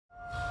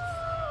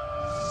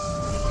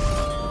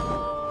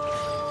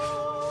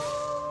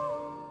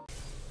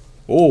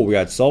Oh, we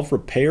got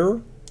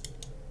self-repair.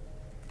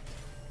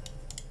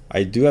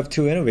 I do have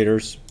 2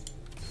 innovators.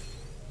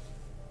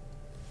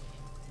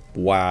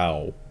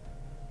 Wow.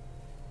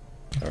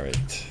 Alright,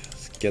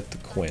 let's get the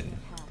Quinn.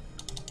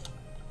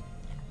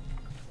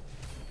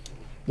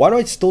 Why do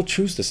I still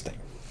choose this thing?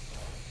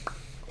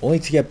 Only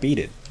to get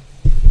beaten.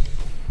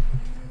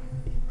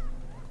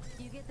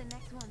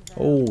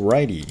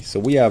 Alrighty, so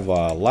we have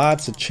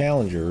lots of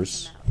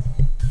challengers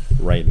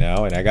right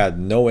now, and I got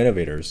no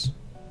innovators.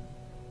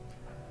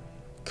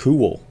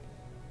 Cool.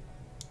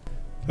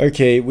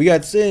 Okay, we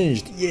got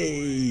Singed.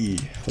 Yay!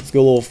 Let's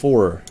go level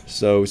 4.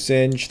 So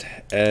Singed,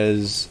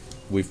 as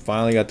we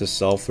finally got the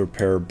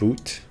self-repair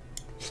boot.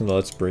 So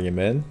let's bring him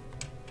in.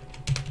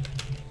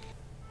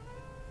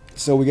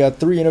 So we got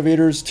 3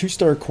 innovators,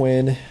 2-star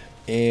Quinn,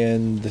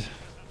 and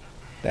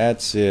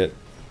that's it.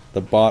 The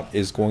bot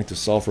is going to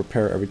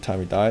self-repair every time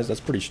he dies. That's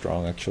pretty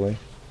strong, actually.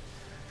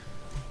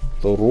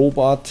 The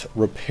robot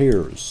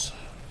repairs.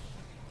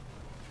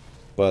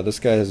 But this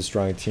guy has a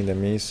stronger team than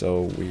me,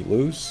 so we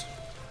lose.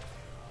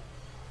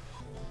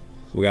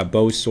 We got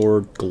bow,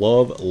 sword,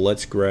 glove.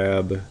 Let's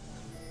grab...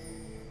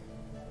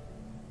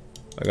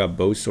 I got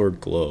bow,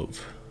 sword,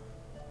 glove.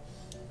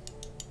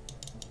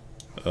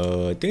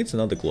 I think it's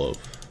another glove.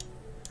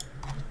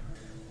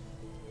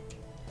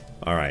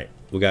 Alright,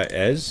 we got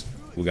Ez.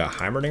 We got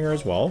Heimerdinger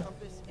as well.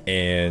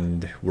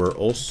 And we're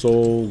also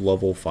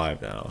level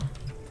 5 now.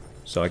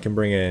 So I can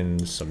bring in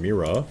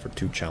Samira for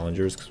 2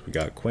 challengers because we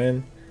got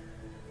Quinn.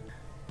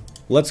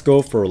 Let's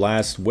go for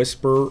last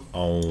whisper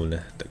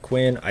on the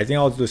Quinn. I think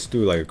I'll just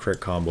do like a crit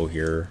combo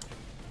here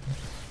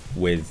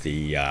with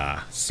the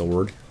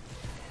sword.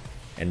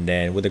 And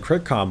then with the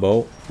crit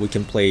combo, we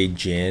can play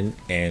Jin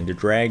and the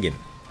Dragon.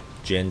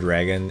 Jin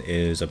Dragon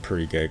is a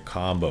pretty good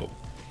combo.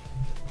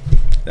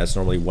 That's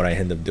normally what I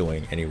end up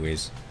doing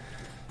anyways.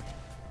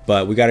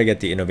 But we got to get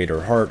the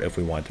Innovator Heart if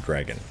we want the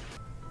Dragon.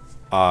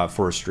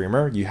 For a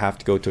streamer, you have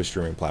to go to a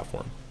streaming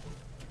platform.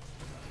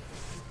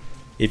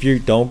 If you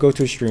don't go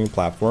to a streaming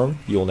platform,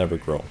 you'll never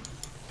grow.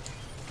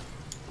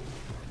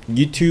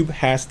 YouTube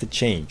has to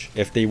change.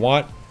 If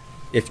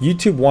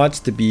YouTube wants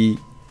to be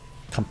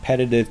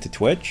competitive to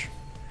Twitch,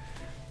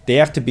 they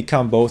have to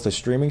become both a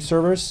streaming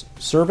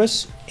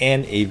service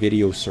and a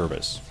video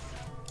service.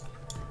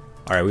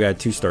 Alright, we got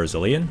a 2-star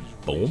Zillion.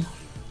 Boom.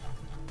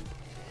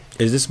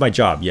 Is this my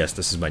job? Yes,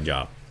 this is my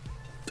job.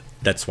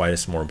 That's why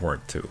this is more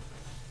important too.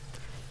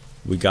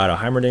 We got a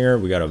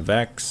Heimerdinger, we got a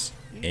Vex,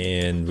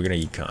 and we're gonna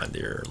econ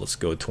there. Let's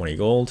go 20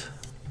 gold.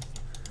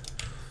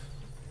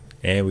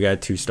 And we got a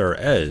 2-star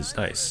Ez.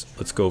 Nice.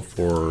 Let's go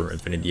for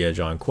Infinity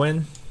Edge on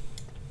Quinn.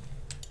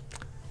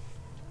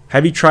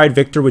 Have you tried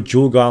Victor with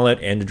Jewel Gauntlet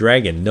and the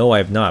Dragon? No, I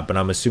have not, but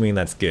I'm assuming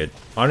that's good.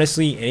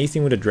 Honestly,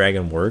 anything with a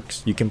dragon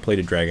works. You can play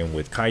the dragon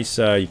with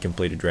Kaisa, you can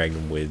play the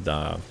dragon with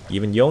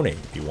even Yone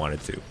if you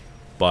wanted to.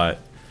 But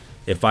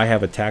if I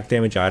have attack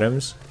damage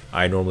items,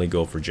 I normally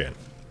go for Jin.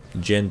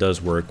 Jin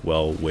does work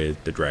well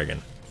with the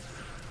dragon.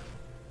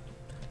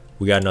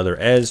 We got another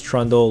Ez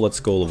Trundle.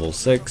 Let's go level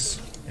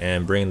 6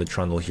 and bring the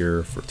Trundle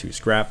here for 2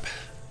 scrap.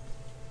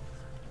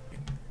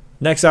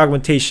 Next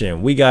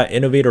augmentation, we got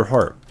Innovator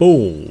Heart.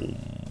 Boom.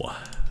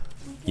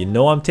 You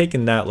know I'm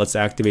taking that. Let's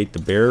activate the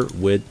bear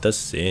with the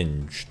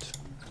Singed.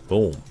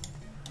 Boom.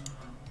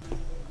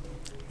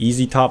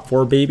 Easy top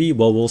 4, baby.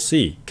 Well, we'll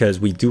see, because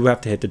we do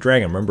have to hit the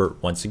dragon. Remember,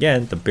 once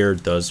again, the bear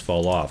does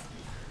fall off.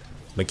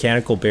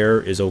 Mechanical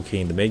bear is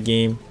okay in the mid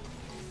game,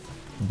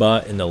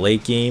 but in the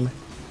late game,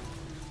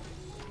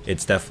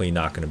 it's definitely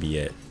not going to be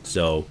it.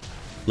 So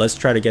let's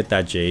try to get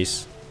that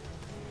Jace.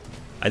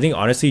 I think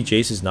honestly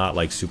Jace is not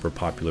like super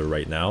popular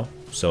right now,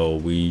 so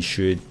we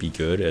should be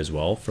good as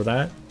well for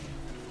that.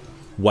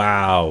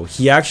 Wow,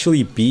 he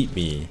actually beat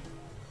me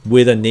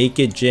with a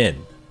naked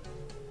Jin.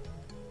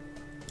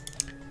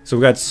 So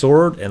we got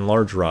sword and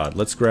large rod.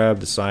 Let's grab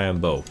the Scion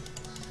bow.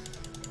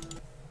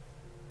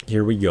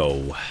 Here we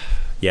go.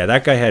 Yeah,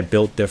 that guy had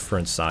built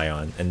different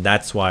Scion, and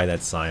that's why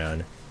that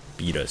Scion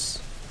beat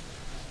us.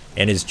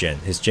 And his Jin.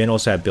 His Jin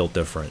also had built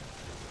different.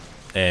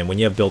 And when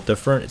you have built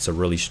different, it's a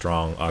really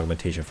strong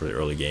augmentation for the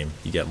early game.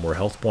 You get more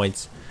health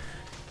points.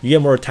 You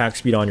get more attack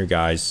speed on your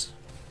guys.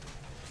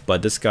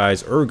 But this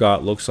guy's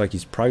Urgot looks like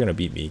he's probably going to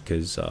beat me,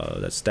 because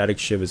that Static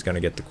Shiv is going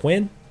to get the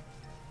Quinn.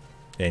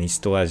 And he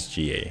still has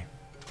GA.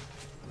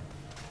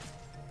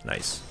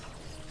 Nice.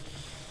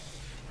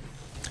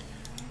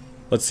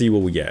 Let's see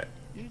what we get.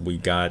 We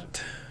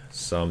got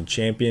some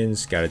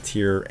champions, got a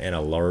tier, and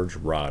a large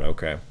rod.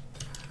 Okay.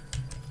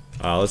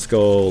 Let's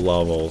go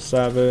level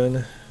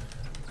 7.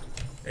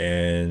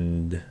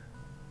 And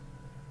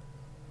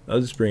I'll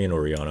just bring in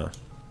Oriana.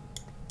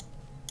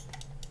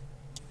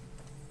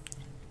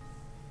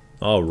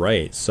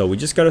 Alright, so we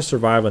just gotta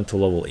survive until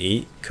level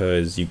 8,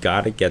 because you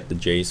gotta get the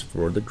Jace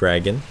for the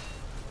dragon,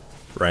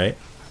 right?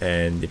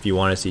 And if you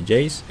want to see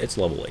Jace, it's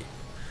level 8.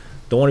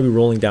 Don't want to be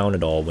rolling down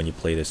at all when you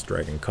play this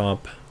dragon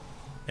comp.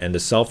 And the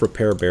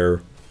self-repair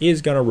bear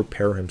is gonna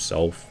repair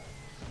himself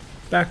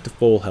back to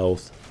full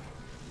health.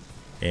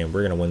 And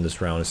we're gonna win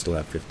this round and still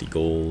have 50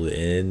 gold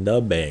in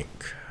the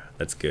bank.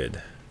 That's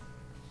good.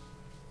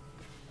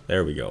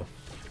 There we go.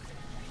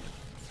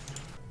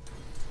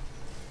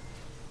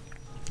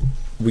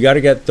 We got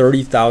to get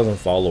 30,000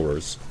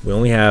 followers. We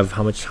only have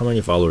how many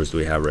followers do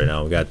we have right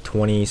now? We got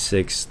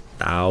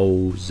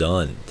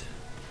 26,000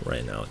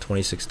 right now.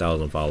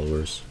 26,000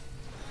 followers.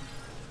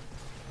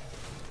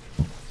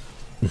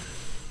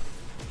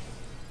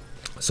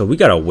 So we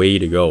got a way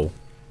to go.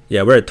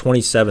 Yeah, we're at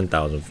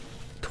 27,000,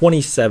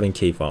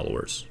 27K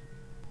followers.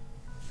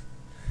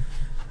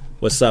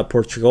 What's up,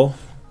 Portugal?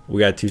 We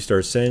got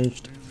 2-star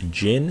Singed,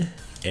 Jin,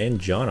 and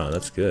Jana.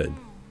 That's good.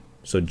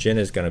 So Jin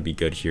is gonna be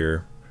good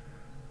here.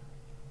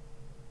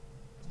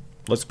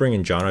 Let's bring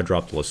in Jana,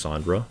 drop the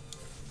Lissandra.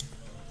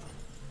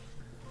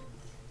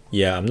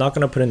 Yeah, I'm not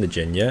gonna put in the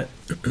Jin yet.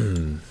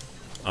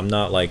 I'm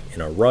not like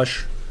in a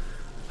rush.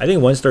 I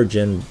think 1-star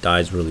Jin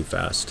dies really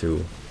fast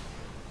too.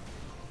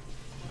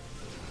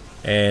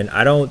 And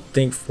I don't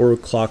think 4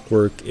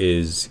 Clockwork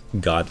is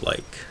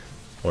godlike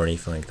or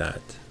anything like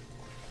that.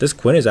 This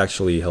Quinn is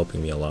actually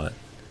helping me a lot.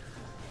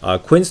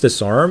 Quinn's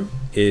disarm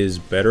is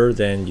better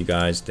than you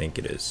guys think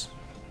it is.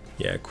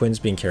 Yeah, Quinn's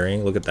been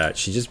carrying. Look at that.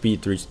 She just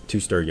beat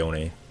 2-star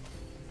Yone.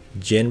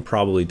 Jin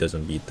probably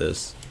doesn't beat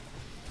this.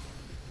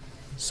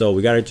 So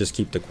we gotta just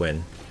keep the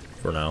Quinn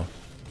for now.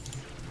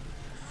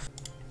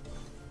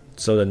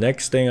 So the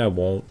next thing I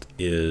want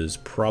is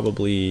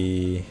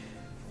probably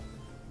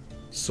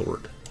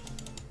sword.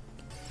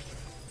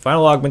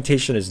 Final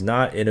augmentation is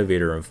not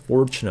innovator,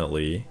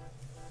 unfortunately.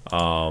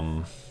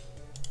 I'll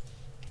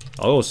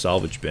go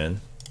salvage bin.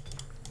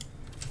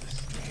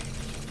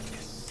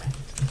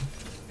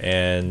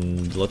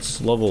 And let's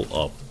level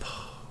up.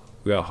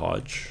 We got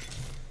Hodge.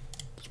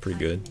 It's pretty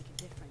good.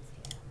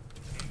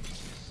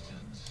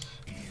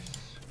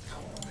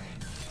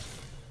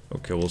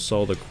 Okay, we'll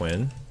sell the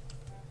Quinn.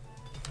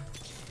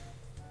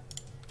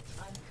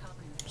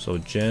 So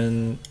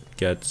Jin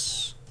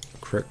gets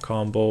crit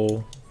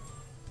combo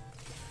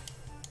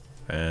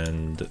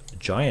and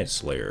Giant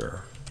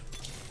Slayer.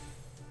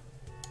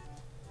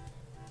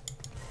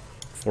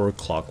 4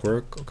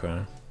 Clockwork,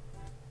 okay.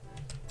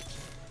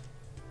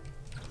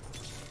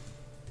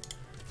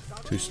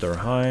 2-star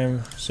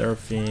Heim,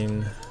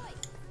 Seraphine.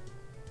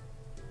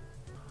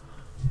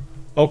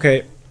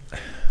 Okay,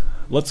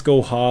 let's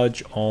go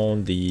Hodge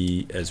on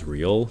the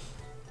Ezreal,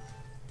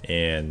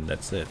 and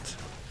that's it.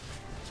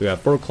 So we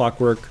have 4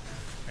 Clockwork,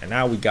 and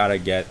now we gotta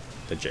get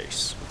the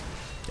Jace.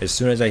 As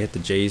soon as I hit the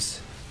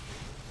Jace,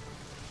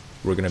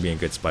 we're gonna be in a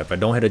good spot. If I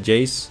don't hit a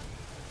Jace,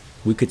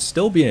 we could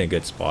still be in a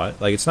good spot.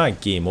 Like, it's not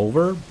game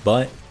over,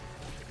 but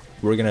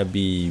we're gonna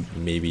be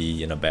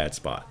maybe in a bad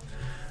spot.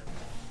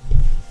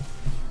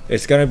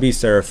 It's gonna be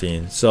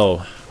Seraphine,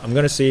 so I'm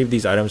gonna save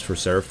these items for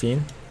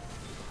Seraphine.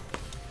 I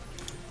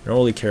don't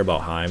really care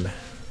about Heim.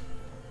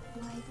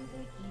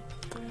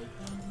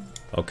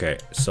 Okay,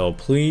 so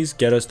please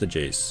get us the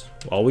Jace.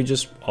 All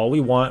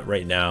we want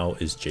right now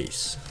is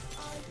Jace.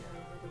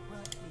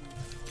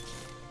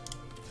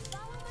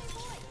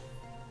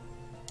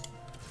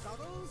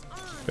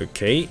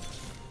 Okay.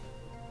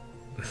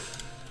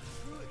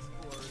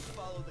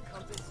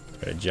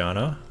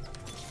 Jana.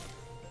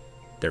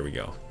 There we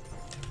go.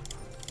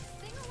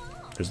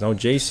 There's no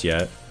Jace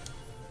yet.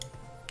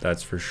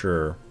 That's for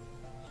sure.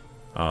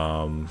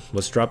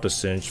 Let's drop the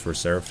Singe for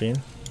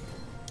Seraphine.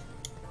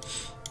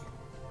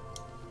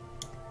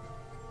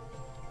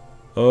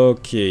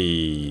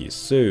 Okay,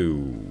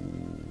 so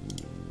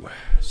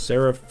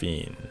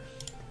Seraphine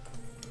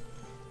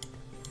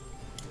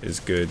is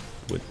good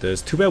with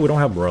this. Too bad we don't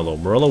have Morello.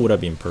 Morello would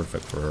have been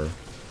perfect for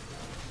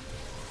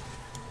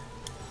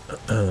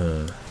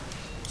her.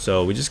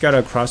 So we just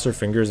gotta cross our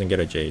fingers and get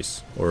a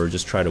Jace, or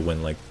just try to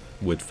win like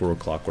with 4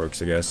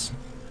 Clockworks, I guess.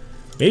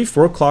 Maybe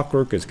 4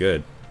 Clockwork is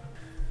good.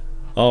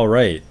 All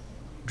right,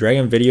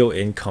 Dragon video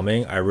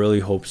incoming. I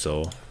really hope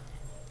so.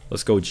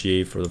 Let's go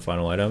GA for the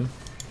final item.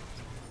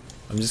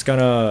 I'm just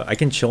gonna, I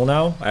can chill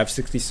now. I have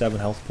 67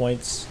 health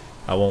points.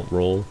 I won't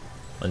roll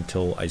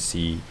until I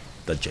see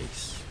the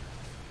Jace.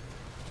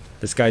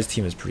 This guy's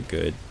team is pretty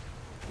good.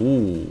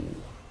 Ooh,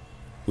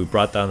 we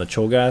brought down the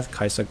Cho'Gath.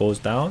 Kaisa goes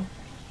down.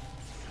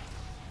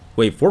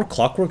 Wait, 4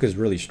 Clockwork is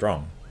really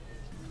strong.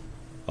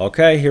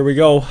 Okay, here we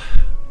go.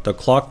 The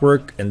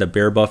Clockwork and the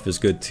bear buff is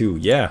good too.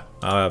 Yeah,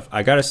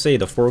 I gotta say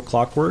the 4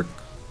 Clockwork,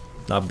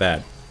 not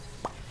bad.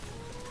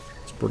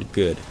 It's pretty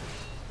good.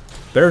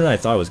 Better than I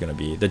thought it was gonna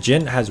be. The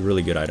Jin has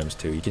really good items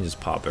too. You can just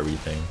pop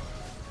everything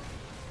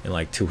in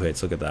like 2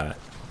 hits. Look at that.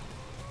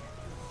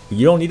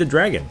 You don't need a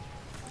dragon,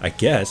 I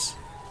guess.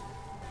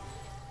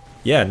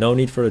 Yeah, no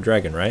need for a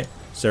dragon, right?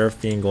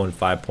 Seraphine going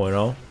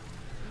 5.0.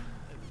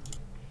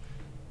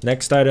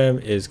 Next item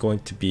is going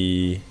to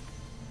be...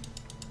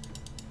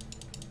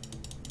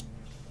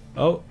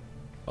 Oh,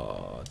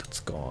 that's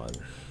gone.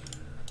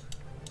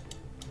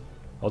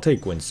 I'll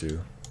take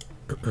Guinsoo.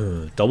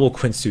 Double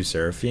Guinsoo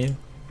Seraphine.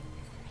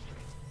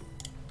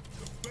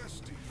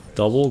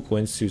 Double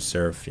Guinsoo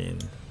Seraphine.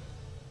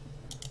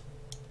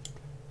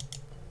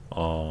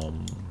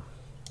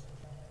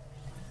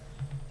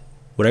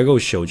 Would I go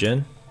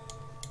Shojin?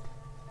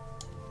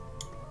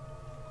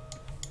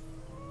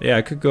 Yeah,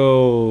 I could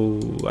go...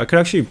 I could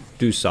actually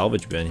do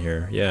salvage bin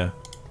here, yeah.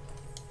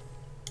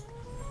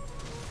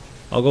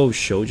 I'll go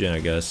Shojin, I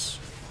guess.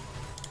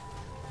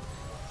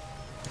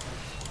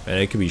 And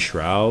it could be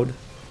Shroud.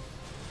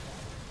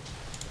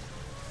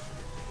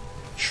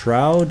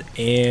 Shroud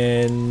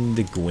and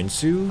the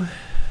Guinsu.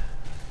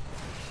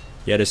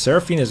 Yeah, the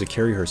Seraphine is a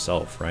carry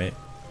herself, right?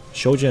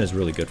 Shojin is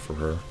really good for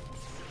her.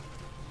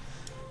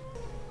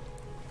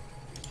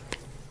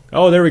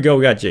 Oh, there we go.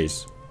 We got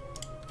Jace.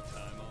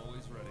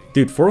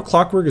 Dude, 4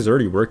 Clockwork is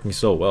already working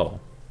so well.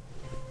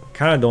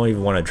 Kind of don't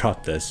even want to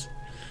drop this.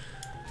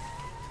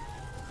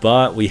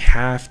 But we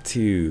have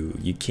to.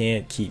 You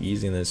can't keep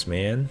using this,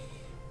 man.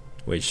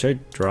 Wait, should I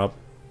drop...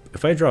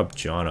 If I drop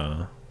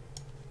Janna...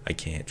 I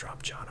can't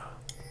drop Janna.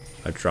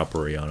 I drop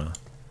Orianna.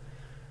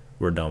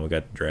 We're done. We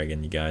got the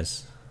dragon, you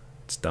guys.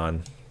 It's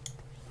done.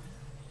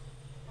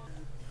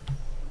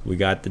 We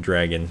got the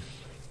dragon.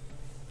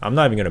 I'm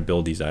not even going to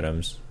build these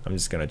items. I'm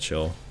just going to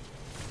chill.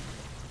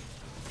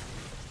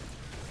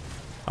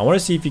 I want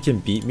to see if he can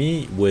beat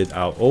me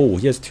without... Oh,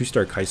 he has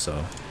 2-star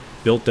Kaisa.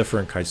 Built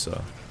different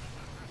Kaisa.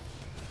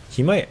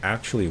 He might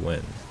actually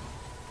win.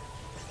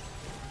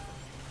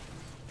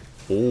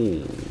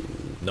 Oh,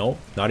 no,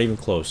 not even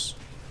close.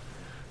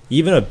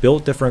 Even a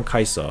built different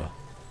Kaisa.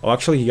 Oh,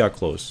 actually he got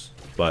close.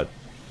 But,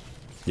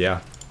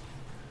 yeah.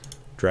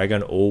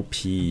 Dragon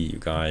OP, you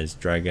guys.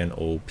 Dragon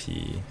OP.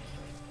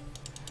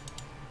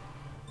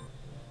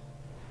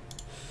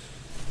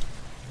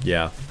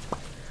 Yeah.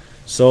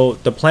 So,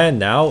 the plan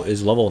now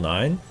is level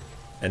 9.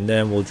 And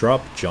then we'll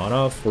drop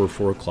Janna for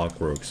 4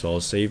 Clockwork. So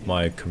I'll save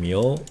my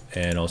Camille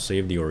and I'll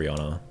save the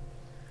Orianna.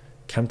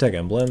 Chemtech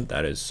Emblem,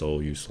 that is so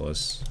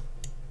useless.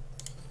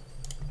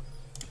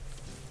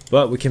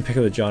 But we can pick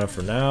up the Janna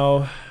for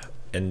now.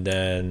 And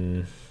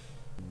then...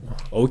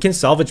 Oh, we can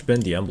salvage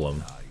bin the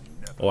emblem.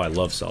 Oh, I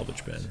love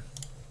salvage bin.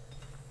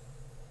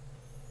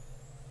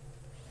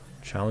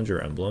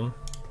 Challenger emblem.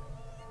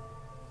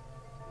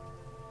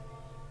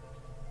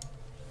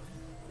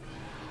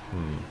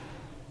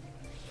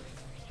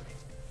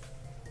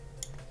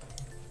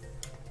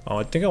 Oh,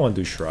 I think I want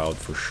to do Shroud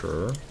for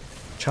sure.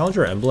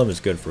 Challenger Emblem is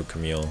good for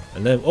Camille.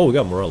 And then, oh, we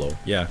got Morello.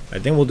 Yeah, I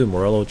think we'll do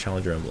Morello,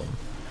 Challenger Emblem.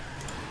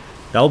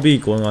 That'll be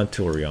going on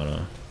to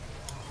Orianna.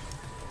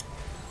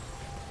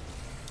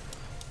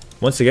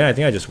 Once again, I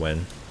think I just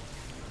win.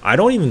 I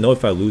don't even know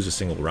if I lose a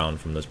single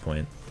round from this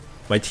point.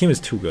 My team is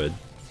too good.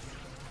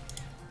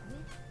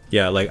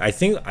 Yeah, like, I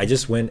think I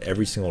just win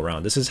every single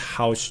round. This is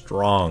how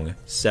strong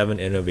 7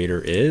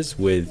 Innovator is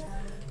with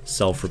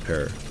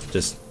self-repair.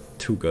 Just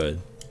too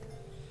good.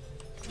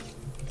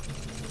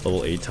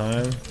 Level 8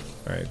 time.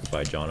 Alright,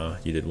 goodbye Janna.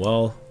 You did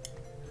well.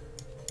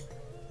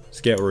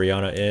 Let's get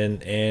Orianna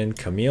in and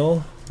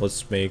Camille.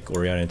 Let's make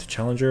Orianna into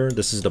Challenger.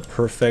 This is the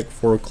perfect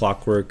 4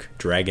 Clockwork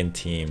Dragon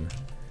team.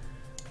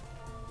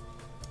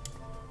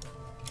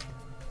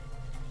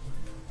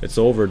 It's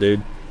over,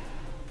 dude.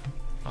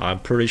 I'm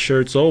pretty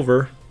sure it's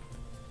over.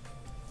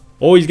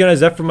 Oh, he's gonna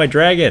Zephyr my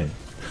dragon.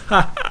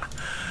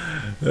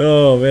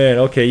 Oh man,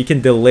 okay, you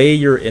can delay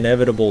your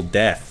inevitable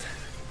death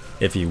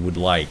if you would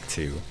like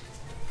to.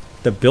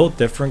 The built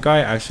different guy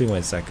actually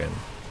went second.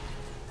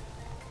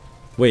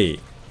 Wait.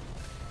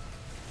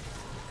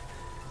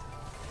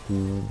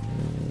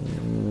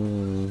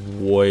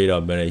 Wait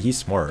a minute, he's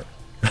smart.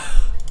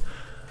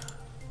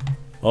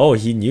 Oh,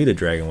 he knew the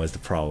dragon was the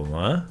problem,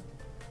 huh?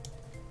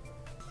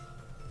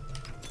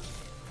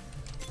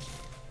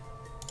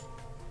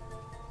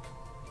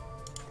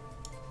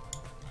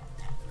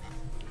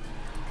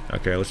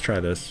 Okay, let's try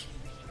this.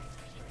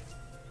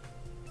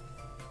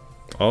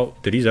 Oh,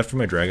 did he Zephyr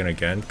my dragon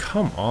again?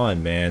 Come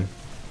on, man.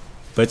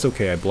 But it's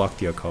okay, I blocked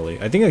the Akali.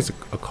 I think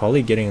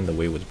Akali getting in the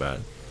way was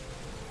bad.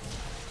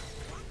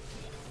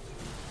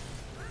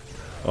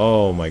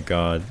 Oh my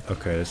god.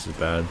 Okay, this is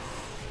bad.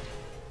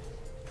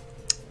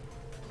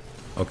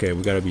 Okay,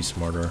 we gotta be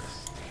smarter.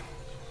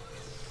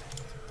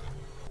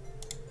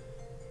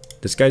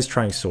 This guy's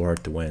trying so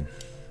hard to win.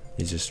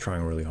 He's just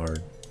trying really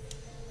hard.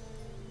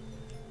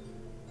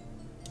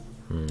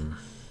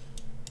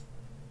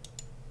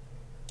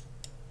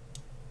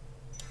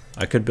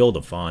 I could build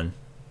a Fawn,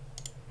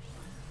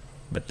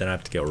 but then I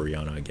have to get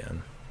Orianna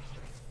again.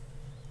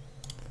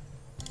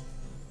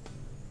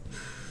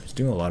 He's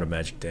doing a lot of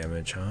magic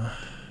damage, huh?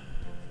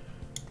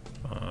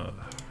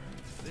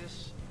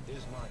 This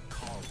is my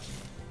call.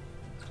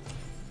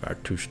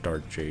 Got 2-star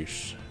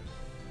Jace.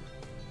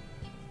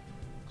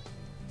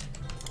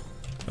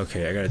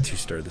 Okay, I gotta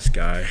 2-star this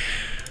guy.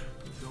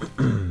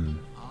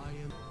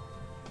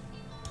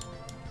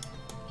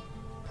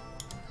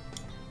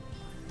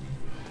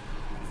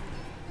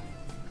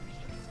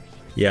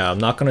 Yeah, I'm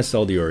not gonna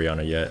sell the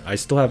Orianna yet. I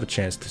still have a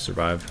chance to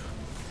survive.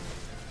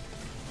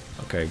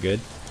 Okay, good.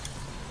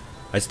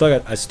 I still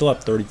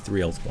have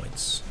 33 health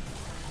points.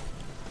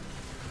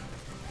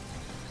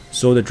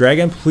 So the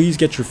dragon, please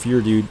get your fear,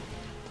 dude.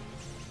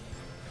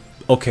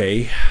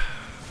 Okay.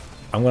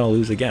 I'm gonna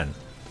lose again.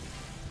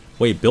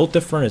 Wait, built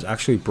different is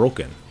actually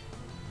broken.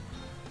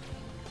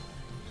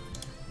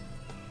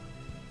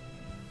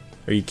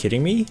 Are you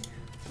kidding me?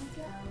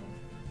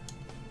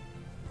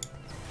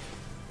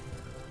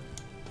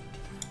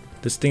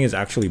 This thing is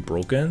actually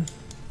broken.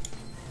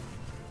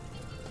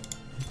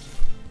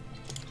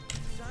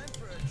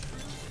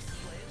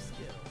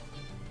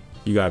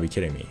 You gotta be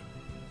kidding me.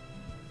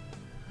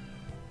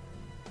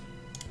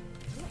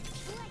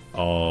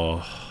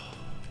 Oh.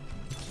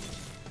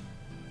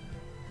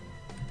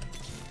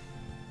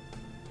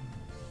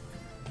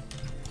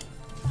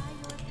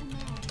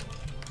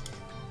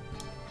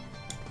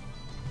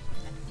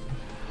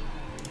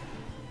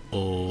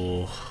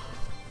 Oh.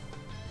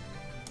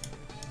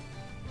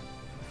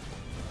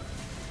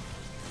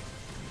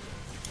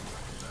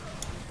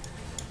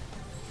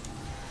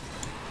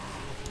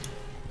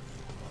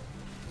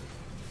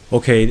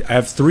 Okay, I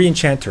have 3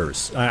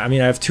 enchanters. I mean,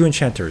 I have 2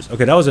 enchanters.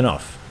 Okay, that was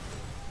enough.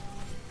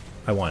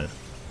 I won.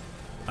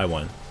 I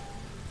won.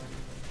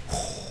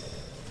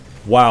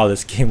 Wow,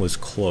 this game was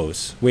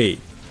close. Wait.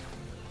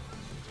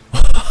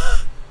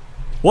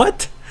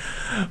 What?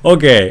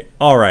 Okay,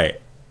 alright.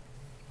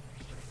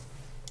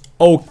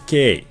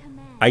 Okay,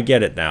 I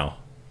get it now.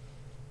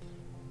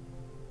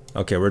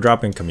 Okay, we're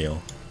dropping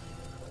Camille.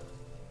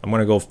 I'm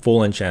gonna go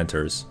full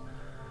enchanters.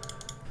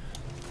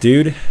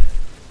 Dude,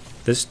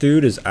 this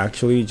dude is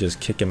actually just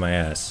kicking my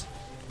ass.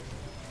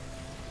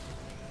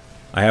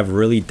 I have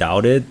really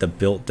doubted the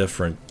built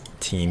different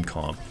team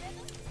comp.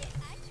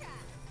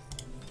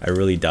 I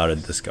really doubted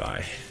this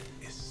guy.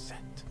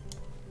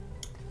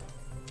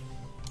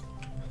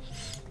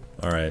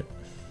 Alright.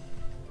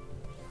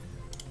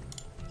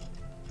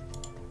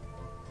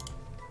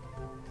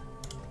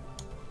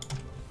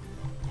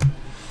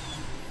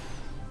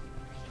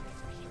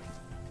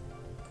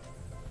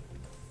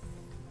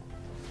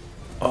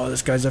 Oh,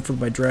 this guy's up for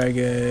my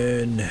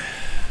dragon.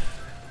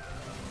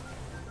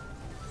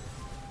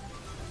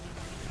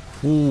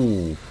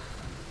 Ooh.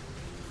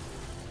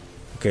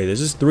 Okay, this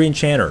is 3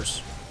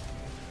 enchanters.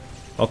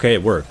 Okay,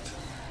 it worked.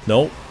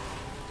 Nope.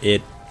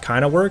 It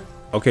kind of worked.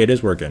 Okay, it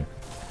is working.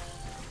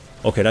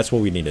 Okay, that's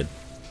what we needed.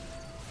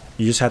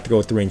 You just have to go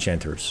with 3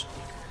 enchanters.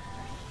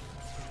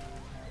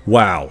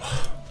 Wow.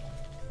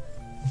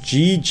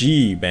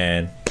 GG,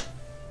 man.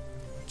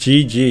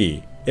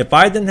 GG. If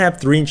I didn't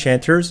have 3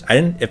 enchanters,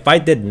 if I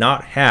did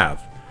not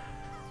have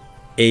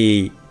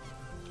a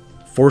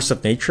force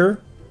of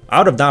nature, I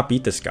would have not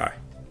beat this guy.